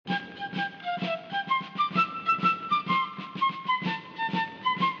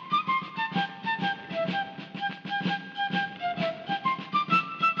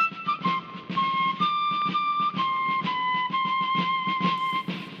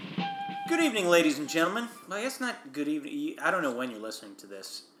Good evening, ladies and gentlemen. Well, I guess not good evening. I don't know when you're listening to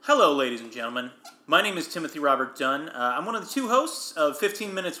this. Hello, ladies and gentlemen. My name is Timothy Robert Dunn. I'm one of the two hosts of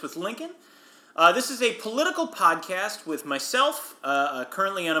 15 Minutes with Lincoln. This is a political podcast with myself, a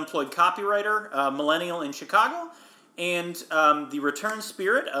currently unemployed copywriter, millennial in Chicago, and the return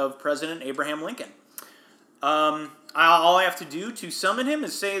spirit of President Abraham Lincoln. All I have to do to summon him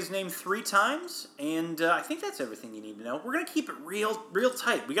is say his name 3 times, and I think that's everything you need to know. We're gonna keep it real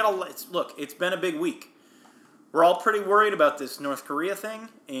tight. Look. It's been a big week. We're all pretty worried about this North Korea thing,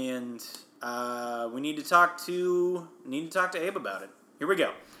 and we need to talk to Abe about it. Here we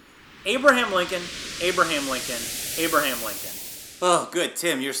go. Abraham Lincoln, Abraham Lincoln, Abraham Lincoln. Oh, good,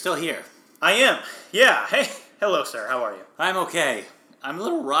 Tim. You're still here. I am. Yeah. Hey. Hello, sir. How are you? I'm okay. I'm a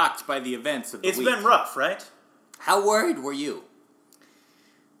little rocked by the events of the week. It's been rough, right? How worried were you?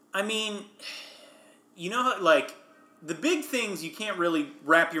 I mean, you know, like, the big things you can't really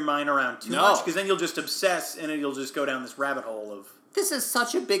wrap your mind around too much, because then you'll just obsess and you'll just go down this rabbit hole of... This is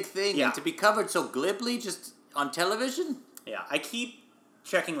such a big thing, Yeah. and to be covered so glibly just on television? Yeah, I keep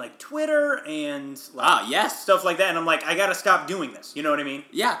checking, like, Twitter and yes. stuff like that, and I'm like, I gotta stop doing this, you know what I mean?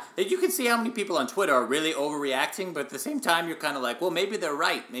 Yeah, you can see how many people on Twitter are really overreacting, but at the same time, you're kind of like, well, maybe they're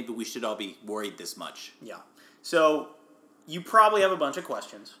right. Maybe we should all be worried this much. Yeah. So, you probably have a bunch of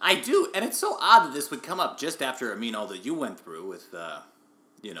questions. I do, and it's so odd that this would come up just after, all that you went through with,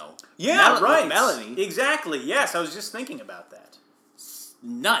 Yeah, right. with Melanie. Exactly, yes, I was just thinking about that.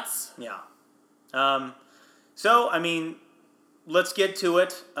 Nuts. Yeah. So, I mean, let's get to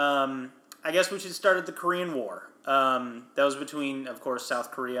it. I guess we should start at the Korean War. That was between, of course,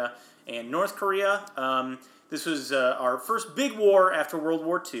 South Korea and North Korea. This was our first big war after World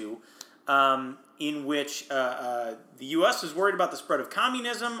War II, in which the U.S. was worried about the spread of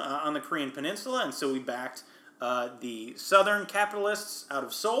communism on the Korean Peninsula, and so we backed the southern capitalists out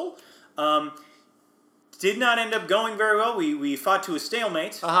of Seoul. Did not end up going very well. We fought to a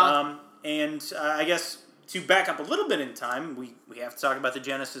stalemate. And I guess to back up a little bit in time, we have to talk about the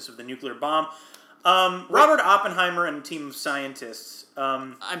genesis of the nuclear bomb. Robert Oppenheimer and a team of scientists. I'm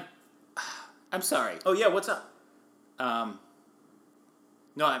sorry. Oh yeah, what's up?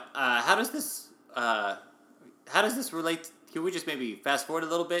 No, how does this relate? Can we just maybe fast forward a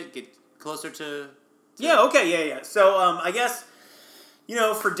little bit, get closer to... Yeah, okay, yeah. So, I guess,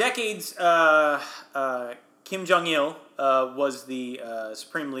 for decades, Kim Jong-il was the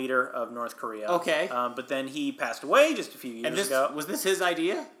supreme leader of North Korea. Okay. But then he passed away just a few years ago. Was this his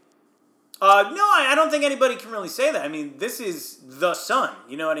idea? No, I don't think anybody can really say that. I mean, this is the son.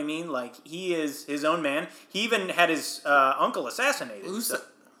 You know what I mean? Like, he is his own man. He even had his uncle assassinated.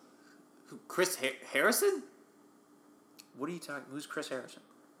 Chris Harrison? What are you talking? Who's Chris Harrison?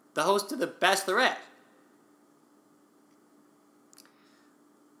 The host of The Bachelorette.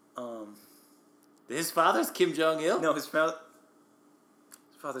 His father's Kim Jong-il? No, his father's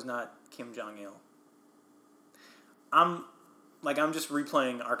not Kim Jong-il. I'm just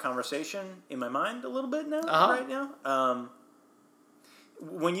replaying our conversation in my mind a little bit now, right now.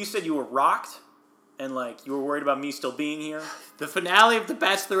 When you said you were rocked and, you were worried about me still being here. The finale of The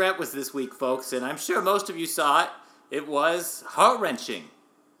Bachelorette was this week, folks, and I'm sure most of you saw it. It was heart-wrenching.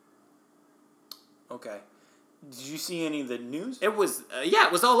 Okay. Did you see any of the news? It was,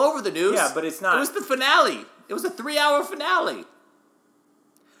 it was all over the news. Yeah, but it's not... It was the finale. It was a 3-hour finale.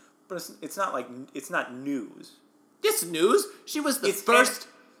 But it's not news. It's news. She was the first...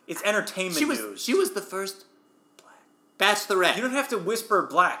 It's entertainment news. She was the first black bachelorette. You don't have to whisper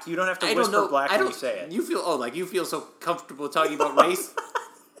black. You don't have to whisper black when you say it. You feel so comfortable talking about race?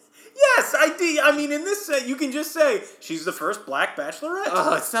 Yes, I do. I mean, in this set, you can just say, she's the first black bachelorette.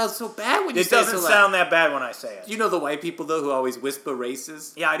 Oh, it sounds so bad when you say it. It doesn't sound that bad when I say it. You know the white people, though, who always whisper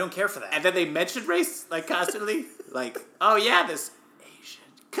races? Yeah, I don't care for that. And then they mention race, constantly? Oh yeah, this Asian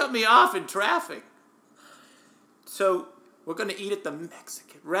cut me off in traffic. So, we're going to eat at the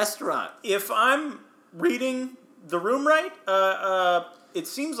Mexican restaurant. If I'm reading the room right, it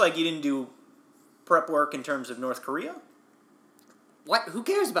seems like you didn't do prep work in terms of North Korea. What? Who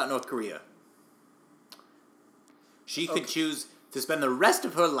cares about North Korea? She could choose to spend the rest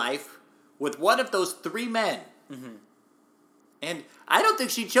of her life with one of those 3 men. Mm-hmm. And I don't think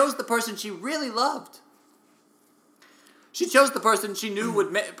she chose the person she really loved. She chose the person she knew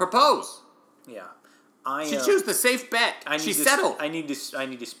would propose. Yeah. She chose the safe bet. She settled. I need to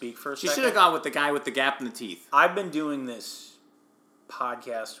speak for a second. She should have gone with the guy with the gap in the teeth. I've been doing this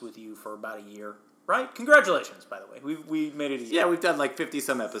podcast with you for about a year. Right? Congratulations, by the way. We made it a year. Yeah, we've done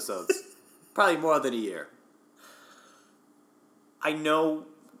 50-some episodes. Probably more than a year. I know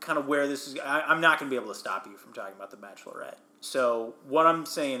kind of where this is... I'm not going to be able to stop you from talking about The Bachelorette. So what I'm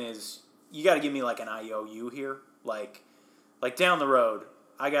saying is you got to give me like an IOU here, like down the road.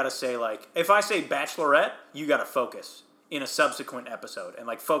 I got to say, like, if I say Bachelorette, you got to focus in a subsequent episode and,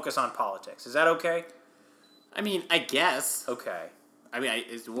 like, focus on politics. Is that okay? I mean, I guess. Okay. I mean,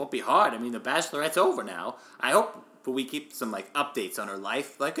 it won't be hard. I mean, The Bachelorette's over now. I hope we keep some, like, updates on her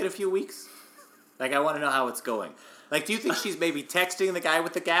life, like, in a few weeks. Like, I want to know how it's going. Like, do you think she's maybe texting the guy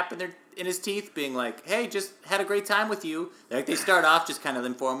with the gap in his teeth, being like, hey, just had a great time with you? Like, they start off just kind of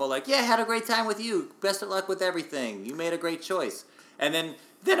informal, like, yeah, had a great time with you. Best of luck with everything. You made a great choice. And then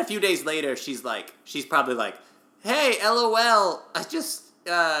a few days later, she's probably like, hey, LOL, I just,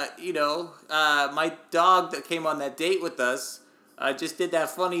 my dog that came on that date with us just did that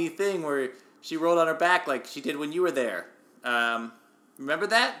funny thing where she rolled on her back like she did when you were there. Remember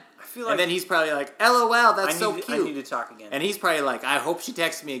that? I feel like... And then he's probably like, LOL, that's so cute. I need to talk again. And he's probably like, I hope she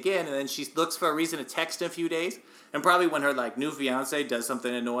texts me again. And then she looks for a reason to text in a few days. And probably when her, like, new fiance does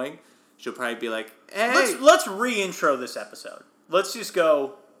something annoying, she'll probably be like, hey. Let's re-intro this episode. Let's just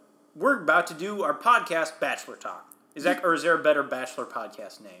go, we're about to do our podcast, Bachelor Talk. Is there a better Bachelor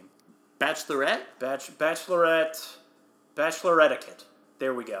podcast name? Bachelorette? Bachelor Etiquette.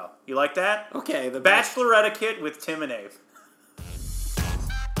 There we go. You like that? Okay. The Bachelor Etiquette with Tim and Abe.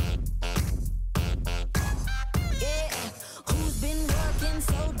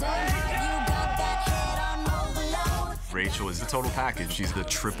 Rachel is the total package. She's the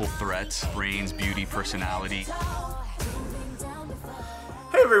triple threat: brains, beauty, personality.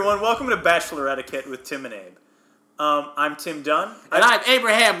 Hey everyone, welcome to Bachelor Etiquette with Tim and Abe. I'm Tim Dunn. And I'm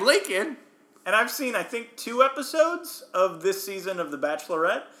Abraham Lincoln. And I've seen, I think, 2 episodes of this season of The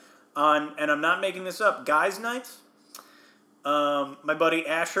Bachelorette and I'm not making this up, Guys Night. My buddy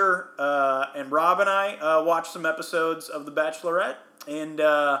Asher and Rob and I watched some episodes of The Bachelorette, and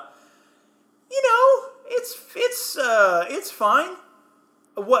it's fine.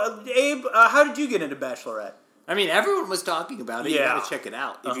 What, Abe? How did you get into Bachelorette? I mean, everyone was talking about it. Yeah. You got to check it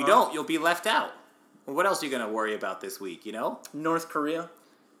out. If you don't, you'll be left out. Well, what else are you going to worry about this week? You know, North Korea.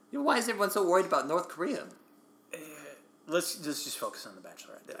 Why is everyone so worried about North Korea? Let's just focus on The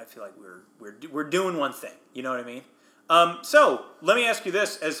Bachelorette. I feel like we're doing one thing. You know what I mean? So let me ask you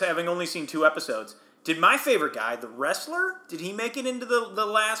this: as having only seen 2 episodes, did my favorite guy, the wrestler, did he make it into the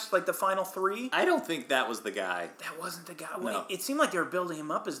last, like the final 3? I don't think that was the guy. That wasn't the guy. No. It seemed like they were building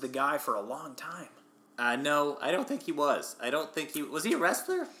him up as the guy for a long time. No, I don't think he was. Was he a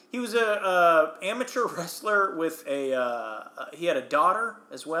wrestler? He was a amateur wrestler with he had a daughter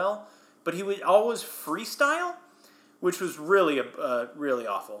as well, but he would always freestyle, which was really really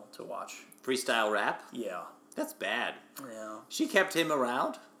awful to watch. Freestyle rap? Yeah. That's bad. Yeah. She kept him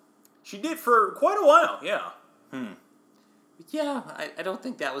around? She did for quite a while, yeah. Yeah, I don't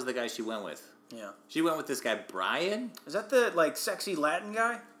think that was the guy she went with. Yeah. She went with this guy, Brian? Is that the, like, sexy Latin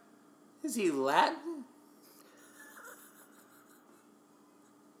guy? Is he Latin?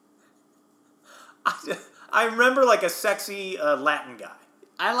 I remember, like, a sexy Latin guy.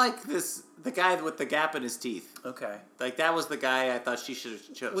 I like the guy with the gap in his teeth. Okay. Like, that was the guy I thought she should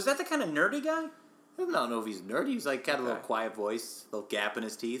have chosen. Was that the kind of nerdy guy? I don't know if he's nerdy. He's like, got a little quiet voice, little gap in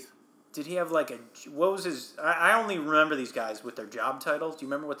his teeth. Did he have, like, what was his... I only remember these guys with their job titles. Do you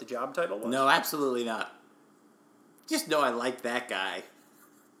remember what the job title was? No, absolutely not. Just know I like that guy.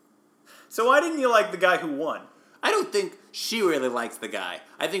 So why didn't you like the guy who won? I don't think she really liked the guy.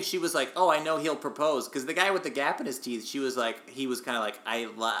 I think she was like, oh, I know he'll propose. Because the guy with the gap in his teeth, he was kind of like,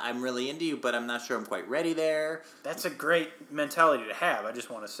 I'm really into you, but I'm not sure I'm quite ready there. That's a great mentality to have, I just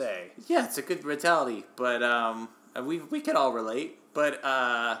want to say. Yeah, it's a good mentality. But we could all relate. But,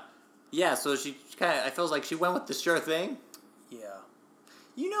 yeah, so she kind of, I felt like she went with the sure thing. Yeah.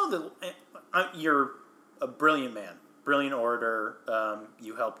 You know, you're a brilliant man, brilliant orator.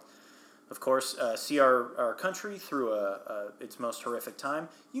 You helped, of course, see our country through its most horrific time.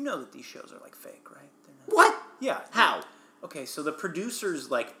 You know that these shows are, like, fake, right? What? Yeah. How? Okay, so the producers,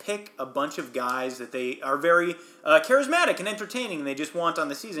 like, pick a bunch of guys that they are very charismatic and entertaining and they just want on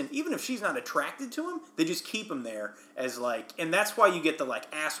the season. Even if she's not attracted to him, they just keep him there as, like... And that's why you get the, like,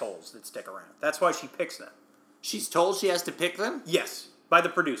 assholes that stick around. That's why she picks them. She's told she has to pick them? Yes, by the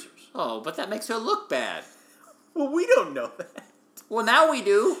producers. Oh, but that makes her look bad. Well, we don't know that. Well, now we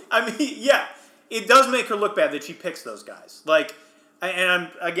do. I mean, yeah, it does make her look bad that she picks those guys. Like... And I'm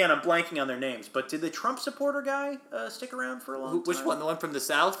blanking on their names, but did the Trump supporter guy stick around for a long time? Which one? The one from the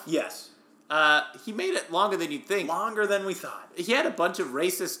South? Yes. He made it longer than you'd think. Longer than we thought. He had a bunch of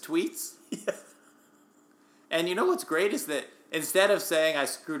racist tweets. Yeah. And you know what's great is that instead of saying I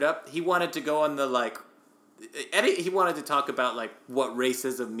screwed up, he wanted to go on the, like... he wanted to talk about, like, what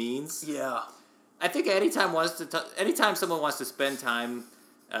racism means. Yeah. I think anytime someone wants to spend time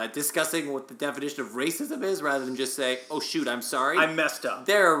discussing what the definition of racism is rather than just say, oh, shoot, I'm sorry. I messed up.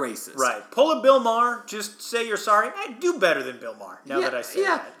 They're a racist. Right. Pull a Bill Maher, just say you're sorry. I do better than Bill Maher, now that I say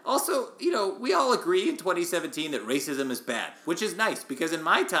that. Also, we all agree in 2017 that racism is bad, which is nice, because in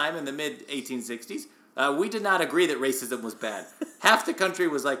my time, in the mid-1860s, we did not agree that racism was bad. Half the country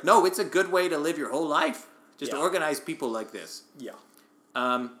was like, no, it's a good way to live your whole life. Just organize people like this.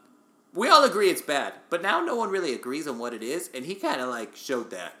 Yeah. We all agree it's bad, but now no one really agrees on what it is, and he kind of, like,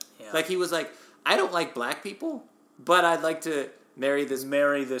 showed that. Yeah. Like, he was like, I don't like black people, but I'd like to marry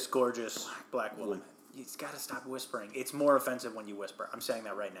this gorgeous black woman. You've got to stop whispering. It's more offensive when you whisper. I'm saying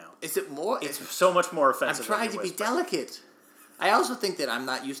that right now. Is it more? It's so much more I'm offensive trying when you to be whisper. delicate. I also think that I'm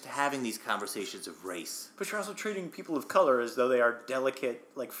not used to having these conversations of race. But you're also treating people of color as though they are delicate,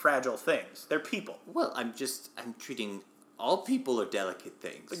 like fragile things. They're people. Well, I'm treating all people are delicate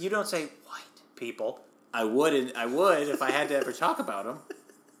things. But you don't say white people. I would if I had to ever talk about them.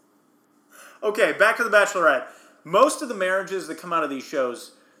 Okay, back to The Bachelorette. Most of the marriages that come out of these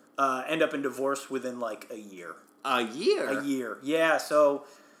shows end up in divorce within like a year. A year? A year. Yeah, so,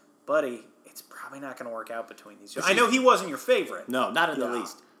 buddy, it's probably not going to work out between these two. I know he wasn't your favorite. No, not in the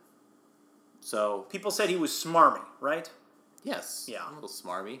least. So people said he was smarmy, right? Yes. Yeah. A little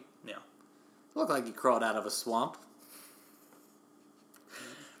smarmy. Yeah. Looked like he crawled out of a swamp.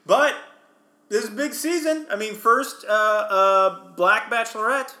 But this is a big season. I mean, first Black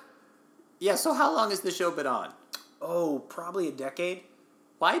Bachelorette. Yeah, so how long has the show been on? Oh, probably a decade.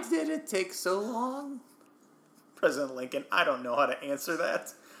 Why did it take so long? President Lincoln, I don't know how to answer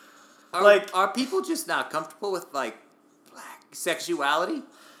that. Are people just not comfortable with, like, black sexuality?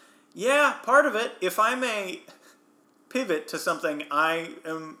 Yeah, part of it. If I may pivot to something I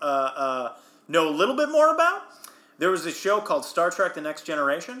am know a little bit more about, there was a show called Star Trek: The Next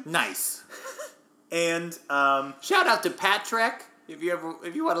Generation. Nice. And shout out to Pat Trek. If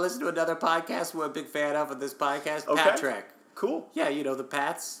you want to listen to another podcast we're a big fan of this podcast, okay. Pat Trek. Cool. Yeah, the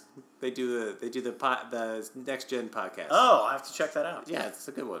Pats. They do the Next Gen podcast. Oh, I have to check that out. Yeah, it's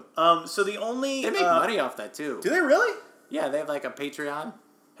a good one. So the only they make money off that too. Do they really? Yeah, they have like a Patreon.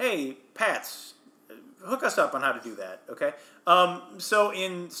 Hey, Pats, hook us up on how to do that, okay? So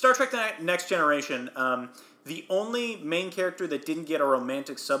in Star Trek: The Next Generation, the only main character that didn't get a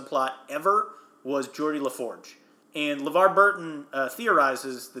romantic subplot ever was Geordie LaForge. And LeVar Burton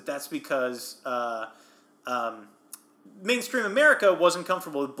theorizes that that's because mainstream America wasn't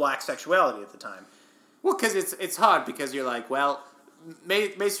comfortable with black sexuality at the time. Well, because it's hard because you're like, well,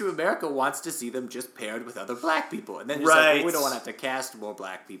 mainstream America wants to see them just paired with other black people. And then it's like, well, we don't want to have to cast more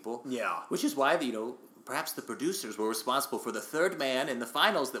black people. Yeah. Which is why, perhaps the producers were responsible for the third man in the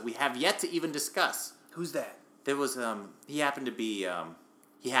finals that we have yet to even discuss. Who's that? There was, he happened to be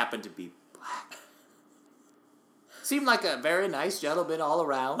black. Seemed like a very nice gentleman all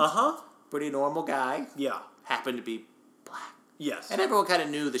around. Uh-huh. Pretty normal guy. Yeah. Happened to be black. Yes. And everyone kind of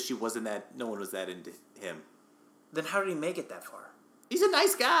knew that no one was that into him. Then how did he make it that far? He's a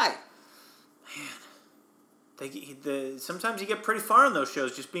nice guy. Man. Sometimes you get pretty far on those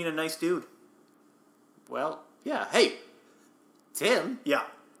shows just being a nice dude. Well, yeah. Hey, Tim. Yeah.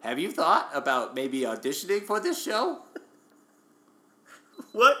 Have you thought about maybe auditioning for this show?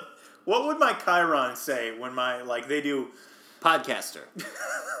 What would my Chiron say when they do... Podcaster.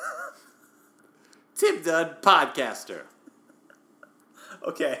 Tim Dunn, podcaster.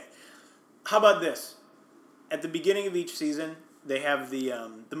 Okay. How about this? At the beginning of each season, they have the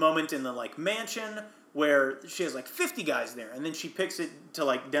moment in the mansion where she has 50 guys there, and then she picks it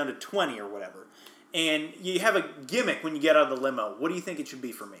to down to 20 or whatever. And you have a gimmick when you get out of the limo. What do you think it should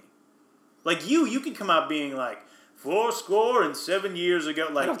be for me? You could come out being 7 years ago.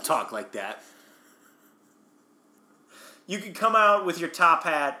 I don't talk like that. You could come out with your top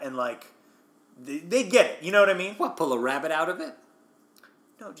hat and they get it. You know what I mean? What, pull a rabbit out of it?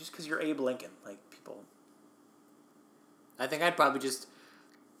 No, just because you're Abe Lincoln. People. I think I'd probably just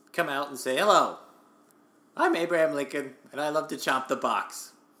come out and say, hello, I'm Abraham Lincoln, and I love to chomp the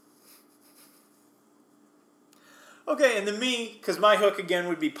box. Okay, and then me, because my hook again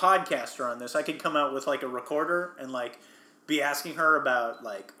would be podcaster on this, I could come out with a recorder and be asking her about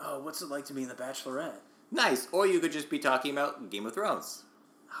oh, what's it like to be in The Bachelorette? Nice. Or you could just be talking about Game of Thrones.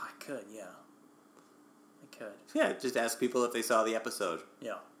 Oh, I could, yeah. I could. Yeah, just ask people if they saw the episode.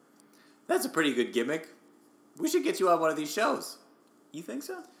 Yeah. That's a pretty good gimmick. We should get you on one of these shows. You think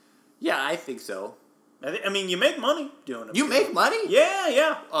so? Yeah, I think so. I mean, you make money doing it. You make money? Yeah,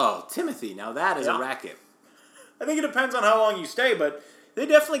 yeah. Oh, Timothy, now that is a racket. I think it depends on how long you stay, but they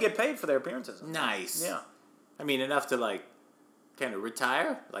definitely get paid for their appearances. Nice. Yeah. I mean, enough to, kind of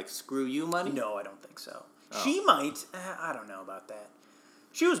retire? Screw you money? No, I don't think so. Oh. She might. I don't know about that.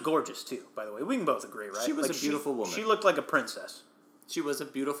 She was gorgeous too, by the way. We can both agree, right? She was a beautiful woman. She looked like a princess. She was a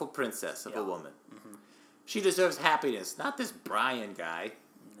beautiful princess of a woman. Mm-hmm. She deserves happiness, not this Brian guy.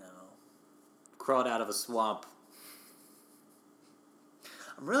 No. Crawled out of a swamp.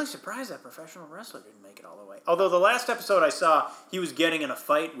 I'm really surprised that professional wrestler didn't make it all the way. Although the last episode I saw, he was getting in a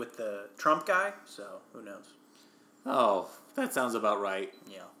fight with the Trump guy, so who knows? Oh, that sounds about right.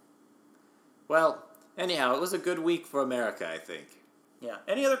 Yeah. Well, anyhow, it was a good week for America, I think. Yeah.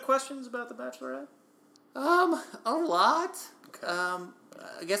 Any other questions about The Bachelorette? A lot. Okay.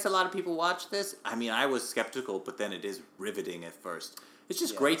 I guess a lot of people watch this. I mean, I was skeptical, but then it is riveting at first. It's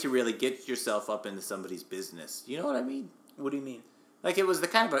just great to really get yourself up into somebody's business. You know what I mean? What do you mean? Like, it was the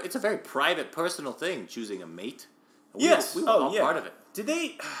kind of it's a very private, personal thing, choosing a mate. Yes. We were all part of it. Did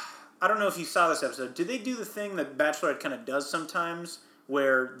they, I don't know if you saw this episode, did they do the thing that Bachelorette kind of does sometimes,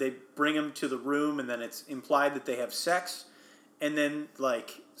 where they bring them to the room and then it's implied that they have sex, and then,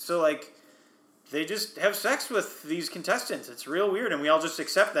 they just have sex with these contestants. It's real weird, and we all just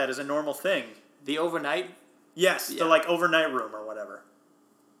accept that as a normal thing. The overnight? Yes, Yeah. the, overnight room or whatever.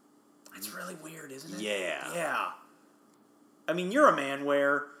 It's really weird, isn't it? Yeah. Yeah. I mean, you're a man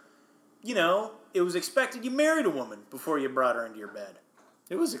where, it was expected you married a woman before you brought her into your bed.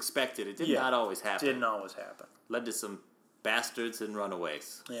 It was expected. It did not always happen. Didn't always happen. Led to some bastards and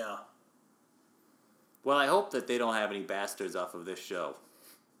runaways. Yeah. Well, I hope that they don't have any bastards off of this show.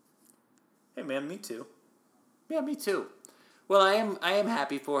 Hey, man, me too. Yeah, me too. Well, I am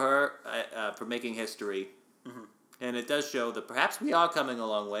happy for her for making history. Mm-hmm. And it does show that perhaps we are coming a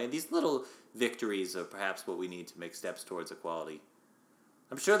long way. These little victories are perhaps what we need to make steps towards equality.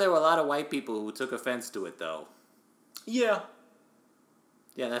 I'm sure there were a lot of white people who took offense to it, though. Yeah.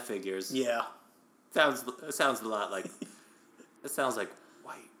 Yeah, that figures. Yeah. Sounds a lot like... It sounds like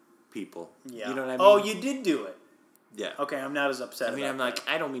white people. Yeah. You know what I mean? Oh, you did do it. Yeah. Okay, I'm not as upset I mean, about I'm that. like,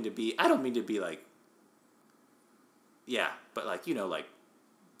 I don't mean to be like... Yeah, but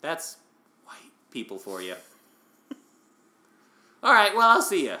that's white people for you. All right, well, I'll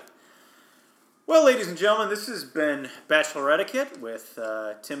see you. Well, ladies and gentlemen, this has been Bachelor Etiquette with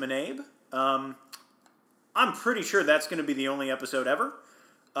Tim and Abe. I'm pretty sure that's going to be the only episode ever.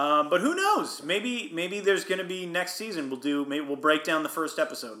 But who knows? Maybe there's going to be next season. We'll break down the first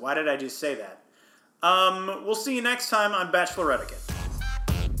episode. Why did I just say that? We'll see you next time on Bachelor Etiquette.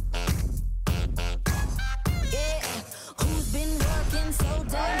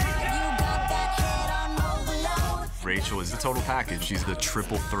 Rachel is the total package. She's the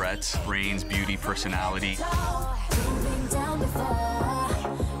triple threat: brains, beauty, personality.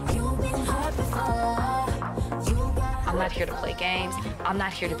 I'm not here to play games. I'm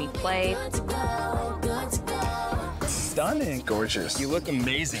not here to be played. Stunning. Gorgeous. You look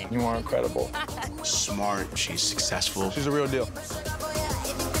amazing. You are incredible. Smart. She's successful. She's a real deal.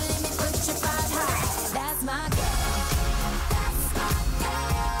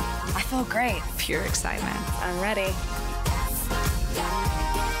 I feel great. Pure excitement. I'm ready.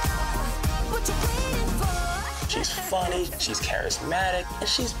 She's funny, she's charismatic, and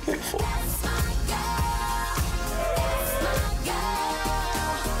she's beautiful.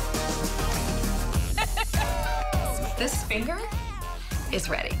 This finger is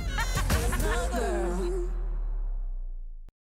ready.